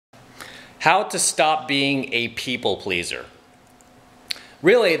How to stop being a people pleaser.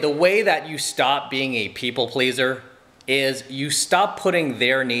 Really, the way that you stop being a people pleaser is you stop putting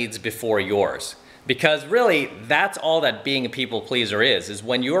their needs before yours. Because really, that's all that being a people pleaser is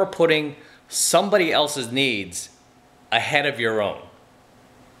when you're putting somebody else's needs ahead of your own.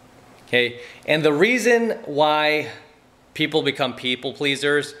 Okay? And the reason why people become people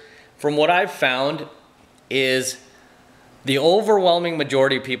pleasers, from what I've found, is the overwhelming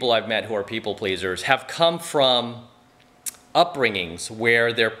majority of people I've met who are people pleasers have come from upbringings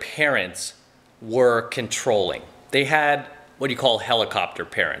where their parents were controlling. They had what you call helicopter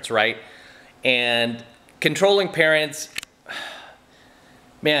parents, right? And controlling parents,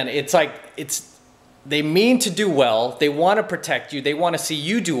 man, it's like, they mean to do well, they want to protect you, they want to see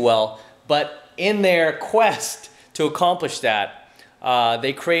you do well, but in their quest to accomplish that,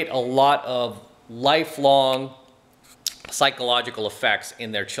 they create a lot of lifelong psychological effects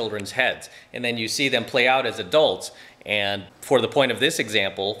in their children's heads. And then you see them play out as adults. And for the point of this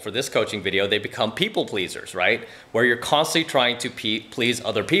example, for this coaching video, they become people pleasers, right? Where you're constantly trying to please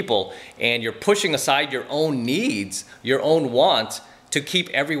other people and you're pushing aside your own needs, your own wants to keep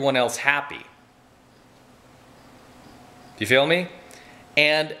everyone else happy. Do you feel me?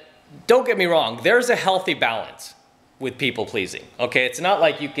 And don't get me wrong, there's a healthy balance with people pleasing, okay? It's not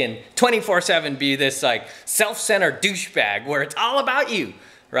like you can 24/7 be this like self-centered douchebag where it's all about you,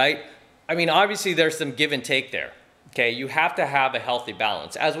 right? I mean, obviously there's some give and take there, okay? You have to have a healthy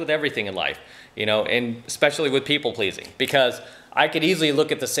balance, as with everything in life, you know, and especially with people pleasing, because I could easily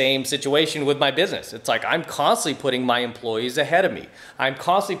look at the same situation with my business. It's like I'm constantly putting my employees ahead of me. I'm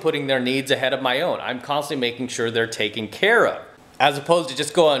constantly putting their needs ahead of my own. I'm constantly making sure they're taken care of, as opposed to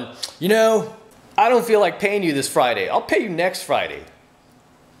just going, you know, I don't feel like paying you this Friday. I'll pay you next Friday.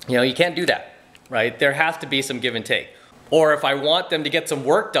 You know, you can't do that, right? There has to be some give and take. Or if I want them to get some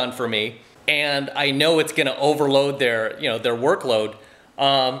work done for me and I know it's going to overload their, you know, their workload,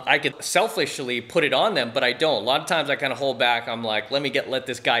 I could selfishly put it on them, but I don't. A lot of times I kind of hold back. I'm like, let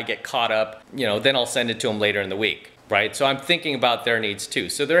this guy get caught up, you know, then I'll send it to him later in the week, right? So I'm thinking about their needs too.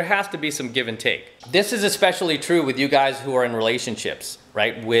 So there has to be some give and take. This is especially true with you guys who are in relationships,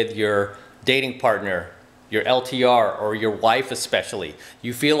 right? With your dating partner, your LTR, or your wife especially.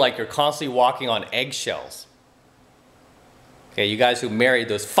 You feel like you're constantly walking on eggshells. Okay, you guys who married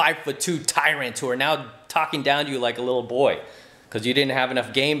those 5'2" tyrants who are now talking down to you like a little boy because you didn't have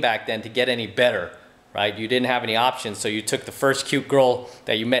enough game back then to get any better, right? You didn't have any options, so you took the first cute girl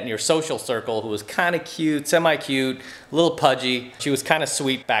that you met in your social circle who was kind of cute, semi-cute, a little pudgy. She was kind of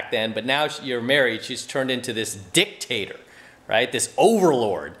sweet back then, but now you're married, she's turned into this dictator, right? This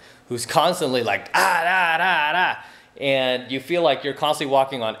overlord who's constantly like, and you feel like you're constantly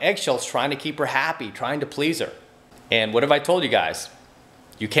walking on eggshells trying to keep her happy, trying to please her. And what have I told you guys?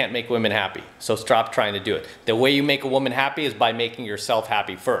 You can't make women happy, so stop trying to do it. The way you make a woman happy is by making yourself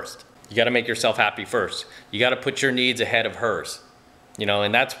happy first. You gotta make yourself happy first. You gotta put your needs ahead of hers. You know,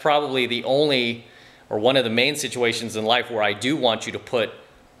 and that's probably the only, or one of the main situations in life where I do want you to put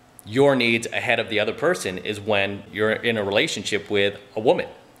your needs ahead of the other person is when you're in a relationship with a woman.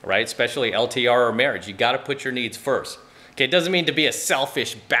 Right? Especially LTR or marriage. You got to put your needs first. Okay, it doesn't mean to be a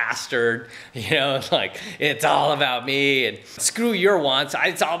selfish bastard, you know, like it's all about me and screw your wants,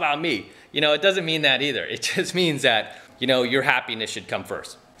 it's all about me. You know, it doesn't mean that either. It just means that, you know, your happiness should come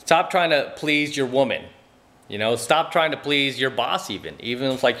first. Stop trying to please your woman. You know, stop trying to please your boss even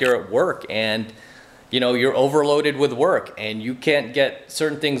if like you're at work and, you know, you're overloaded with work and you can't get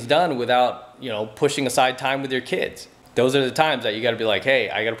certain things done without, you know, pushing aside time with your kids. Those are the times that you got to be like, hey,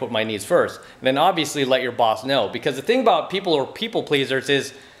 I got to put my needs first. And then obviously let your boss know. Because the thing about people who are people pleasers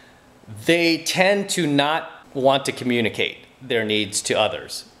is they tend to not want to communicate their needs to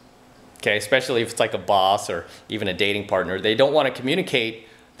others. Okay, especially if it's like a boss or even a dating partner. They don't want to communicate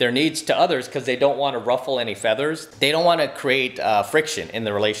their needs to others because they don't want to ruffle any feathers. They don't want to create friction in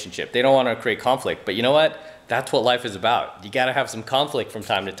the relationship. They don't want to create conflict. But you know what? That's what life is about. You got to have some conflict from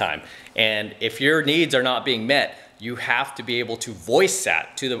time to time. And if your needs are not being met, you have to be able to voice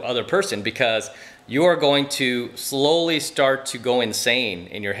that to the other person because you are going to slowly start to go insane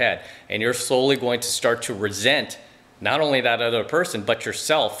in your head and you're slowly going to start to resent not only that other person but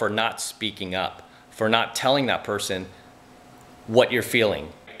yourself for not speaking up, for not telling that person what you're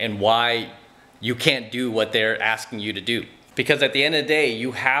feeling and why you can't do what they're asking you to do. Because at the end of the day,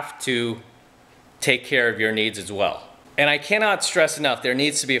 you have to take care of your needs as well. And I cannot stress enough, there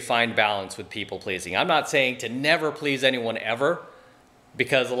needs to be a fine balance with people pleasing. I'm not saying to never please anyone ever,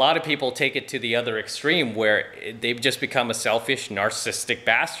 Because a lot of people take it to the other extreme where they've just become a selfish, narcissistic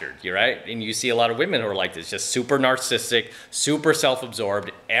bastard, you're right? And you see a lot of women who are like this, just super narcissistic, super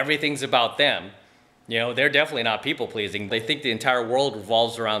self-absorbed, everything's about them. You know, they're definitely not people-pleasing. They think the entire world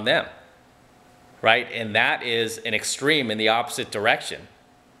revolves around them, right? And that is an extreme in the opposite direction.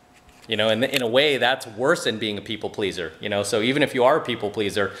 You know, in a way, that's worse than being a people pleaser. You know, so even if you are a people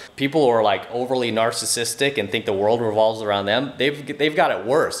pleaser, people who are like overly narcissistic and think the world revolves around them, they've got it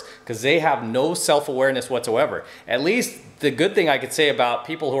worse because they have no self-awareness whatsoever. At least the good thing I could say about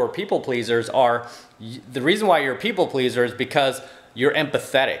people who are people pleasers are the reason why you're a people pleaser is because you're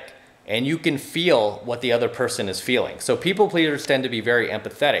empathetic and you can feel what the other person is feeling. So people pleasers tend to be very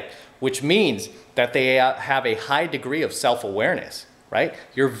empathetic, which means that they have a high degree of self-awareness. Right?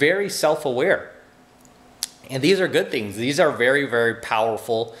 You're very self-aware. And these are good things. These are very, very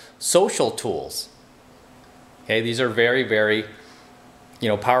powerful social tools. Okay, these are very, very,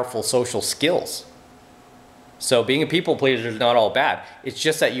 powerful social skills. So being a people pleaser is not all bad. It's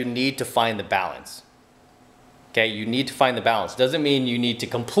just that you need to find the balance. Okay, you need to find the balance. Doesn't mean you need to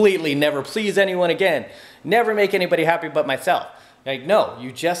completely never please anyone again, never make anybody happy but myself. Like, no,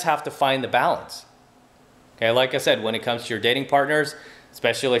 you just have to find the balance. Okay, like I said, when it comes to your dating partners,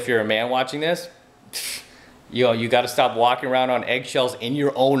 especially if you're a man watching this, you got to stop walking around on eggshells in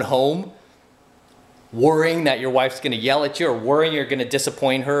your own home, worrying that your wife's going to yell at you or worrying you're going to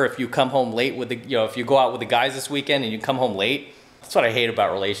disappoint her if you come home late with if you go out with the guys this weekend and you come home late. That's what I hate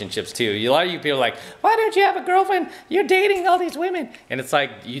about relationships too. A lot of you people are like, why don't you have a girlfriend? You're dating all these women. And it's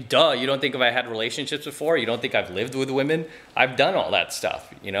like, you don't think if I had relationships before? You don't think I've lived with women? I've done all that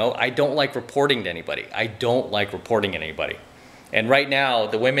stuff, I don't like reporting to anybody. I don't like reporting to anybody. And right now,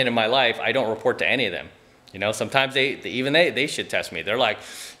 the women in my life, I don't report to any of them. Sometimes they should test me. They're like,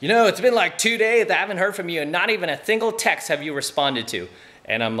 it's been like 2 days, I haven't heard from you, and not even a single text have you responded to.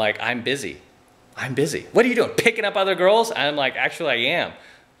 And I'm like, I'm busy. I'm busy. What are you doing? Picking up other girls? I'm like, actually I am.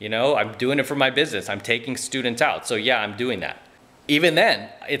 I'm doing it for my business. I'm taking students out. So yeah, I'm doing that. Even then,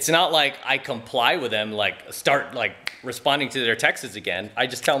 it's not like I comply with them, start responding to their texts again. I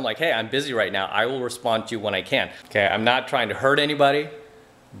just tell them like, hey, I'm busy right now. I will respond to you when I can. Okay, I'm not trying to hurt anybody,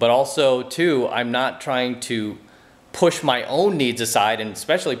 but also too, I'm not trying to push my own needs aside and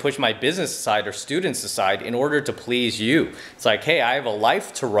especially push my business aside or students aside in order to please you. It's like, hey, I have a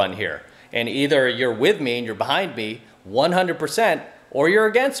life to run here. And either you're with me and you're behind me 100% or you're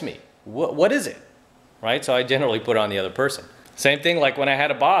against me. What is it? Right? So I generally put it on the other person. Same thing like when I had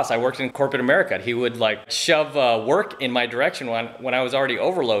a boss, I worked in corporate America. He would shove work in my direction when I was already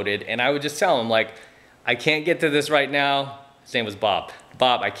overloaded. And I would just tell him I can't get to this right now. His name was Bob.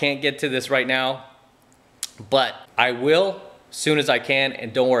 Bob, I can't get to this right now, but I will as soon as I can.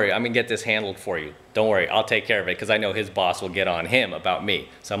 And don't worry, I'm gonna get this handled for you. Don't worry, I'll take care of it because I know his boss will get on him about me.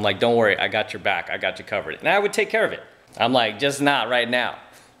 So I'm like, don't worry, I got your back, I got you covered. And I would take care of it. I'm like, just not right now,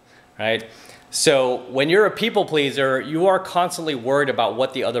 right? So when you're a people pleaser, you are constantly worried about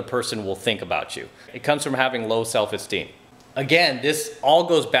what the other person will think about you. It comes from having low self-esteem. Again, this all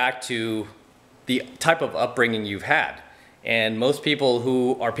goes back to the type of upbringing you've had. And most people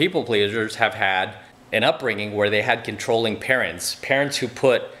who are people pleasers have had an upbringing where they had controlling parents who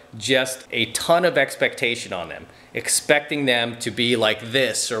put just a ton of expectation on them, expecting them to be like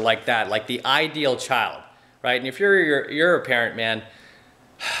this or like that, like the ideal child, right? And if you're a parent, man,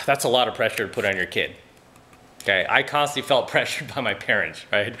 that's a lot of pressure to put on your kid. Okay, I constantly felt pressured by my parents,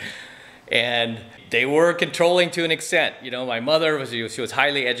 right? And they were controlling to an extent. My mother she was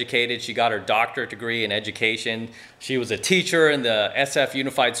highly educated. She got her doctorate degree in education. She was a teacher in the SF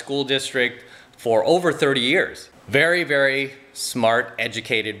Unified School District for over 30 years. Very, very smart,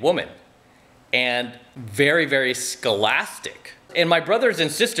 educated woman. And very, very scholastic. And my brothers and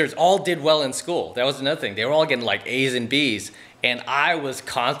sisters all did well in school. That was another thing. They were all getting A's and B's. And I was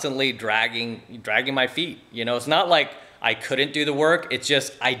constantly dragging my feet. It's not like I couldn't do the work. It's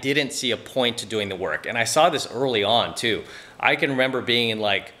just I didn't see a point to doing the work. And I saw this early on too. I can remember being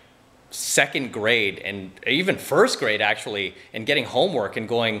in second grade and even first grade actually and getting homework and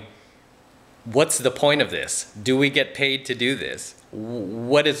going, what's the point of this? Do we get paid to do this?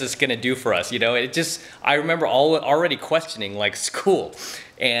 What is this gonna do for us? I remember already questioning school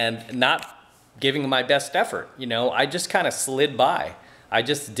and not giving my best effort. I just kind of slid by. I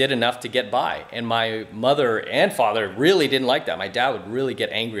just did enough to get by. And my mother and father really didn't like that. My dad would really get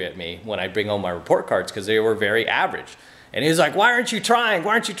angry at me when I bring home my report cards because they were very average. And he was like, why aren't you trying?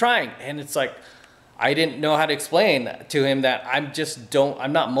 Why aren't you trying? And it's like, I didn't know how to explain to him that I'm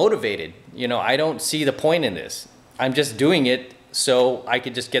not motivated. I don't see the point in this. I'm just doing it so I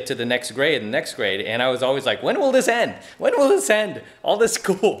could just get to the next grade and the next grade. And I was always like, when will this end? When will this end? All this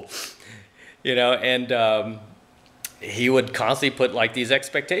school, you know, and he would constantly put like these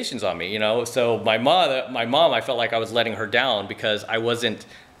expectations on me, you know. So my mom, I felt like I was letting her down because I wasn't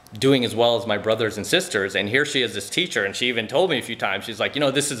doing as well as my brothers and sisters. And here she is, this teacher, and she even told me a few times, she's like, you know,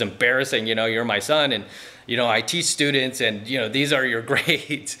 this is embarrassing, you know, you're my son, and you know, I teach students, and you know, these are your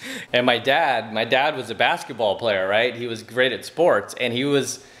grades. And my dad was a basketball player, right? He was great at sports, and he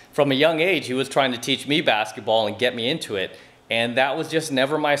was, from a young age, he was trying to teach me basketball and get me into it. And that was just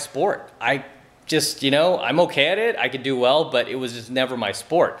never my sport. I just, you know, I'm okay at it, I could do well, but it was just never my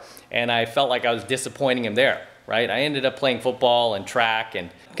sport. And I felt like I was disappointing him there, right? I ended up playing football and track and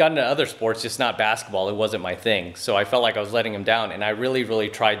got into other sports, just not basketball. It wasn't my thing. So I felt like I was letting him down, and I really, really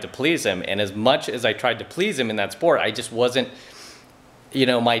tried to please him. And as much as I tried to please him in that sport, I just wasn't, you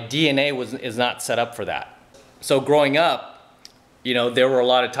know, my DNA is not set up for that. So growing up, you know, there were a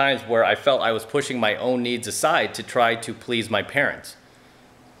lot of times where I felt I was pushing my own needs aside to try to please my parents.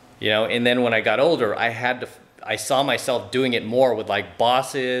 You know, and then when I got older, I saw myself doing it more with like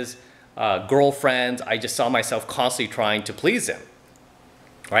bosses, girlfriends. I just saw myself constantly trying to please them,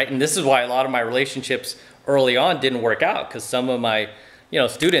 right? And this is why a lot of my relationships early on didn't work out, because some of my, you know,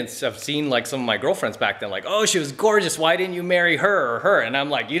 students have seen like some of my girlfriends back then, like, oh, she was gorgeous, why didn't you marry her or her? And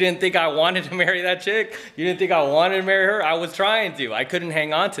I'm like, you didn't think I wanted to marry that chick? You didn't think I wanted to marry her? I was trying to. I couldn't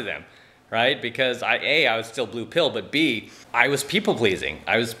hang on to them, right? Because I was still blue pill, but B, I was people pleasing.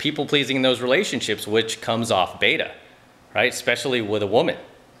 I was people pleasing in those relationships, which comes off beta, right? Especially with a woman.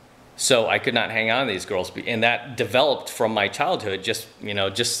 So I could not hang on to these girls, and that developed from my childhood, just, you know,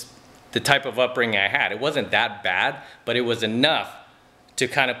 just the type of upbringing I had. It wasn't that bad, but it was enough to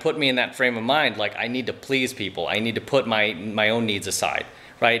kind of put me in that frame of mind, like I need to please people. I need to put my own needs aside,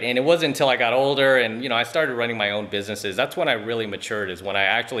 right? And it wasn't until I got older and, you know, I started running my own businesses. That's when I really matured, is when I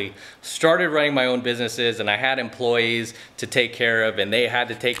actually started running my own businesses and I had employees to take care of and they had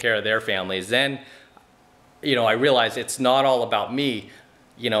to take care of their families. Then, you know, I realized it's not all about me,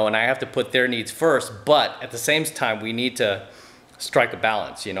 you know, and I have to put their needs first, but at the same time, we need to strike a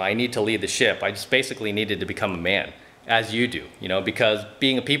balance. You know, I need to lead the ship. I just basically needed to become a man, as you do, you know, because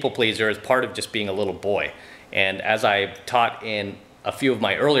being a people pleaser is part of just being a little boy. And as I've taught in a few of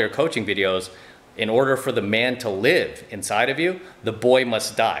my earlier coaching videos, in order for the man to live inside of you, the boy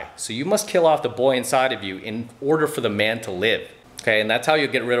must die. So you must kill off the boy inside of you in order for the man to live. Okay, and that's how you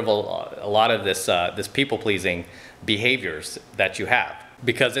get rid of a lot of this people pleasing behaviors that you have.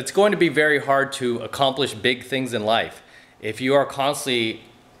 Because it's going to be very hard to accomplish big things in life if you are constantly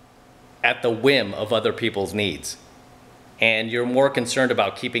at the whim of other people's needs. And you're more concerned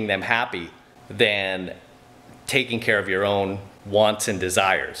about keeping them happy than taking care of your own wants and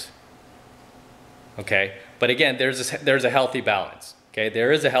desires. Okay? But again, there's a healthy balance. Okay?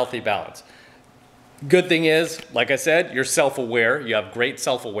 There is a healthy balance. Good thing is, like I said, you're self-aware, you have great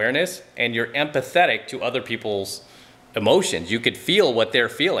self-awareness, and you're empathetic to other people's emotions. You could feel what they're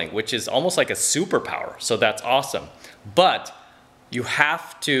feeling, which is almost like a superpower. So that's awesome. But you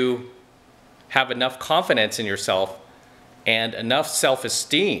have to have enough confidence in yourself and enough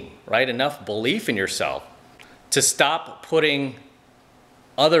self-esteem, right? Enough belief in yourself to stop putting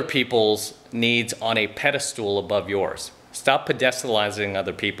other people's needs on a pedestal above yours. Stop pedestalizing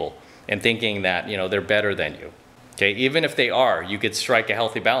other people and thinking that, you know, they're better than you. Okay, even if they are, you could strike a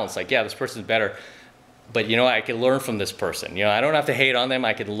healthy balance. Like, yeah, this person's better, but you know, I can learn from this person. You know, I don't have to hate on them,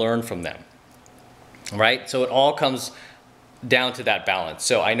 I can learn from them, right? So it all comes down to that balance.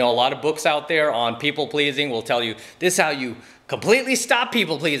 So I know a lot of books out there on people pleasing will tell you, this is how you completely stop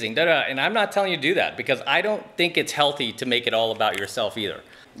people pleasing, and I'm not telling you to do that, because I don't think it's healthy to make it all about yourself either.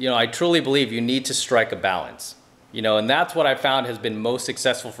 You know, I truly believe you need to strike a balance. You know, and that's what I found has been most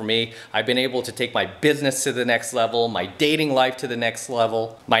successful for me. I've been able to take my business to the next level, my dating life to the next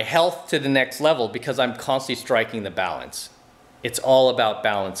level, my health to the next level, because I'm constantly striking the balance. It's all about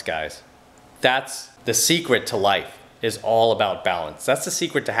balance, guys. That's the secret to life, is all about balance. That's the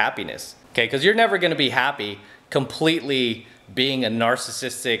secret to happiness, okay? Because you're never gonna be happy completely being a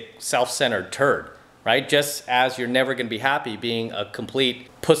narcissistic, self-centered turd, right? Just as you're never gonna be happy being a complete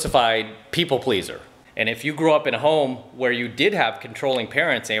pussified people pleaser. And if you grew up in a home where you did have controlling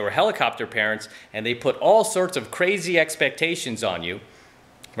parents, and they were helicopter parents, and they put all sorts of crazy expectations on you,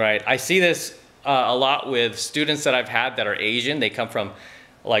 right? I see this a lot with students that I've had that are Asian. They come from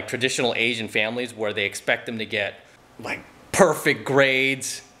like traditional Asian families where they expect them to get like perfect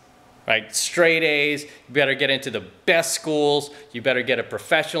grades, right? Straight A's, you better get into the best schools, you better get a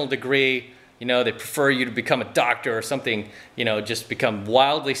professional degree. You know, they prefer you to become a doctor or something, you know, just become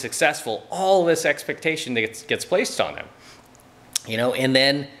wildly successful. All this expectation that gets placed on them. You know, and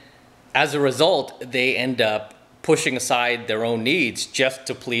then as a result, they end up pushing aside their own needs just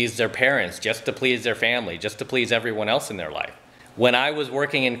to please their parents, just to please their family, just to please everyone else in their life. When I was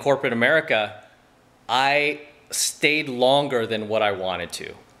working in corporate America, I stayed longer than what I wanted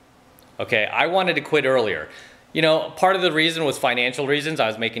to. Okay, I wanted to quit earlier. You know, part of the reason was financial reasons. I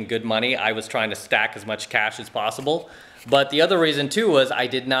was making good money. I was trying to stack as much cash as possible. But the other reason too was I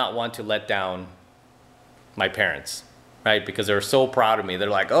did not want to let down my parents, right? Because they were so proud of me. They're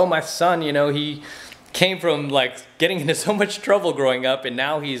like, oh, my son, you know, he came from like getting into so much trouble growing up, and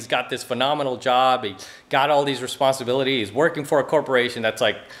now he's got this phenomenal job. He got all these responsibilities, working for a corporation. That's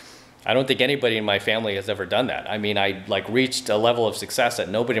like, I don't think anybody in my family has ever done that. I mean, I like reached a level of success that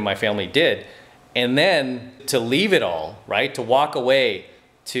nobody in my family did. And then to leave it all, right? To walk away,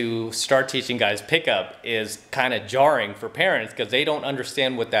 to start teaching guys pickup is kind of jarring for parents because they don't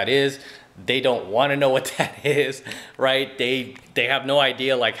understand what that is. They don't want to know what that is, right? They have no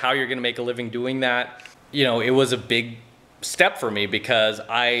idea like how you're going to make a living doing that. You know, it was a big step for me because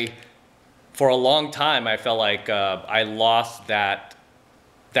for a long time, I felt like I lost that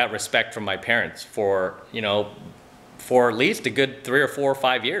respect from my parents for at least a good 3 or 4 or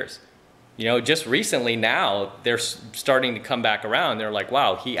 5 years. You know, just recently now, they're starting to come back around. They're like,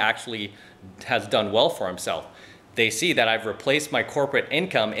 wow, he actually has done well for himself. They see that I've replaced my corporate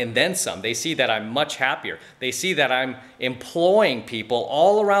income and then some. They see that I'm much happier. They see that I'm employing people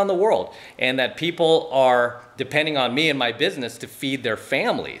all around the world and that people are depending on me and my business to feed their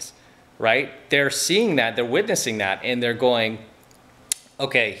families, right? They're seeing that, they're witnessing that, and they're going,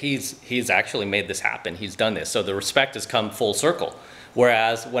 okay, he's actually made this happen. He's done this. So the respect has come full circle.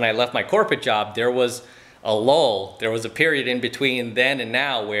 Whereas when I left my corporate job, there was a lull. There was a period in between then and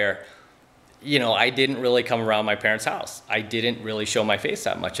now where, you know, I didn't really come around my parents' house. I didn't really show my face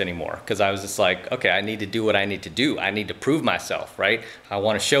that much anymore because I was just like, okay, I need to do what I need to do. I need to prove myself, right? I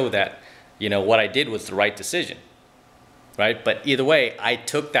want to show that, you know, what I did was the right decision, right? But either way, I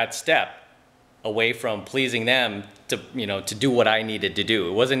took that step away from pleasing them to, you know, to do what I needed to do.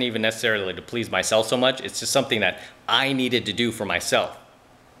 It wasn't even necessarily to please myself so much. It's just something that I needed to do for myself,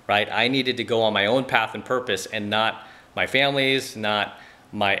 right? I needed to go on my own path and purpose and not my family's, not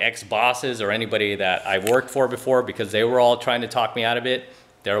my ex-bosses or anybody that I've worked for before because they were all trying to talk me out of it.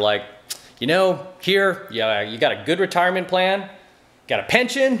 They're like, you know, here, yeah, you got a good retirement plan, got a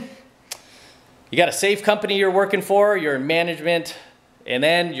pension, you got a safe company you're working for, you're in management, and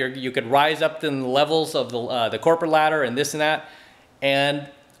then you could rise up in the levels of the corporate ladder and this and that. And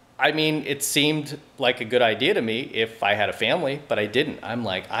I mean, it seemed like a good idea to me if I had a family, but I didn't. I'm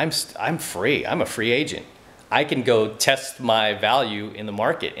like, I'm free. I'm a free agent. I can go test my value in the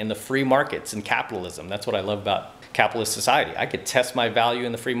market, in the free markets, in capitalism. That's what I love about capitalist society. I could test my value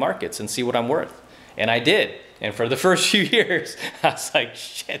in the free markets and see what I'm worth. And I did. And for the first few years, I was like,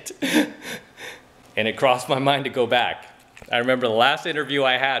 shit. And it crossed my mind to go back. I remember the last interview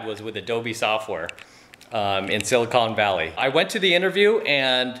I had was with Adobe Software in Silicon Valley. I went to the interview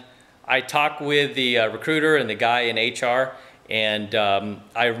and I talked with the recruiter and the guy in HR. And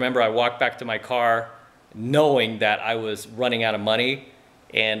I remember I walked back to my car knowing that I was running out of money.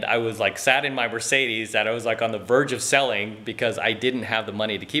 And I was like sat in my Mercedes that I was like on the verge of selling because I didn't have the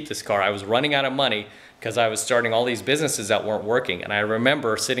money to keep this car. I was running out of money because I was starting all these businesses that weren't working. And I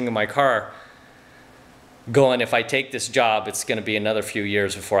remember sitting in my car going, if I take this job, it's going to be another few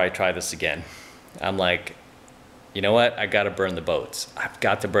years before I try this again. I'm like, you know what? I got to burn the boats. I've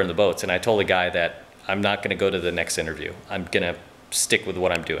got to burn the boats. And I told the guy that I'm not going to go to the next interview. I'm going to stick with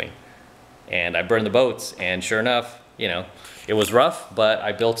what I'm doing. And I burned the boats. And sure enough, you know, it was rough, but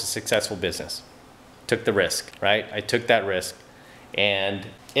I built a successful business. Took the risk, right? I took that risk. And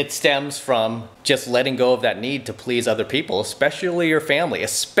it stems from just letting go of that need to please other people, especially your family,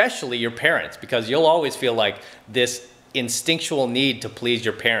 especially your parents, because you'll always feel like this instinctual need to please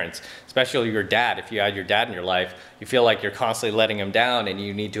your parents, especially your dad. If you had your dad in your life, you feel like you're constantly letting him down and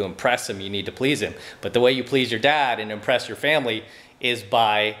you need to impress him, you need to please him. But the way you please your dad and impress your family is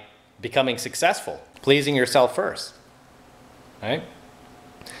by becoming successful, pleasing yourself first, right?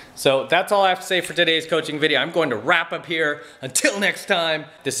 So that's all I have to say for today's coaching video. I'm going to wrap up here. Until next time,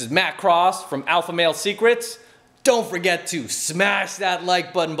 this is Matt Cross from Alpha Male Secrets. Don't forget to smash that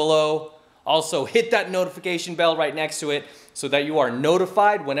like button below. Also, hit that notification bell right next to it so that you are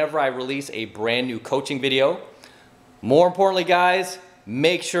notified whenever I release a brand new coaching video. More importantly, guys,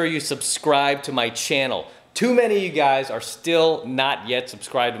 make sure you subscribe to my channel. Too many of you guys are still not yet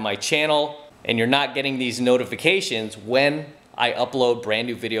subscribed to my channel, and you're not getting these notifications when I upload brand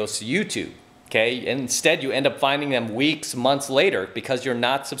new videos to YouTube. Okay, instead you end up finding them weeks, months later because you're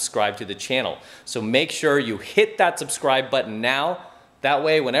not subscribed to the channel. So make sure you hit that subscribe button now. That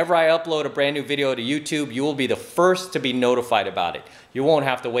way, whenever I upload a brand new video to YouTube, you will be the first to be notified about it. You won't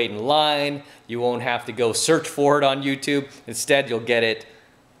have to wait in line. You won't have to go search for it on YouTube. Instead, you'll get it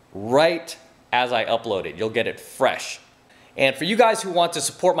right as I upload it. You'll get it fresh. And for you guys who want to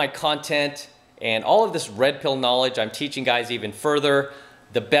support my content and all of this red pill knowledge I'm teaching guys even further,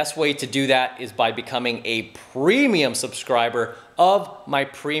 the best way to do that is by becoming a premium subscriber of my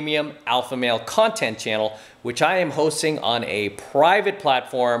premium alpha male content channel, which I am hosting on a private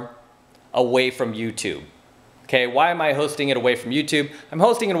platform away from YouTube. Okay, why am I hosting it away from YouTube? I'm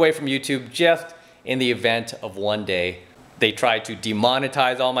hosting it away from YouTube just in the event of one day they try to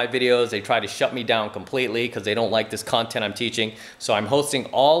demonetize all my videos. They try to shut me down completely because they don't like this content I'm teaching. So I'm hosting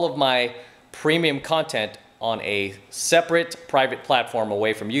all of my premium content on a separate private platform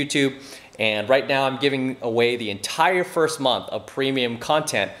away from YouTube. And right now I'm giving away the entire first month of premium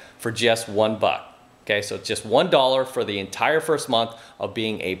content for just $1. Okay, so it's just $1 for the entire first month of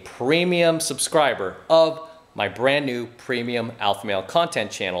being a premium subscriber of my brand new premium alpha male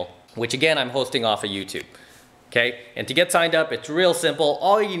content channel, which again, I'm hosting off of YouTube. Okay, and to get signed up, it's real simple.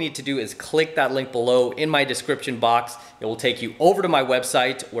 All you need to do is click that link below in my description box. It will take you over to my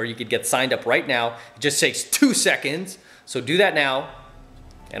website where you could get signed up right now. It just takes 2 seconds. So do that now,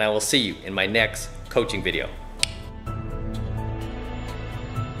 and I will see you in my next coaching video.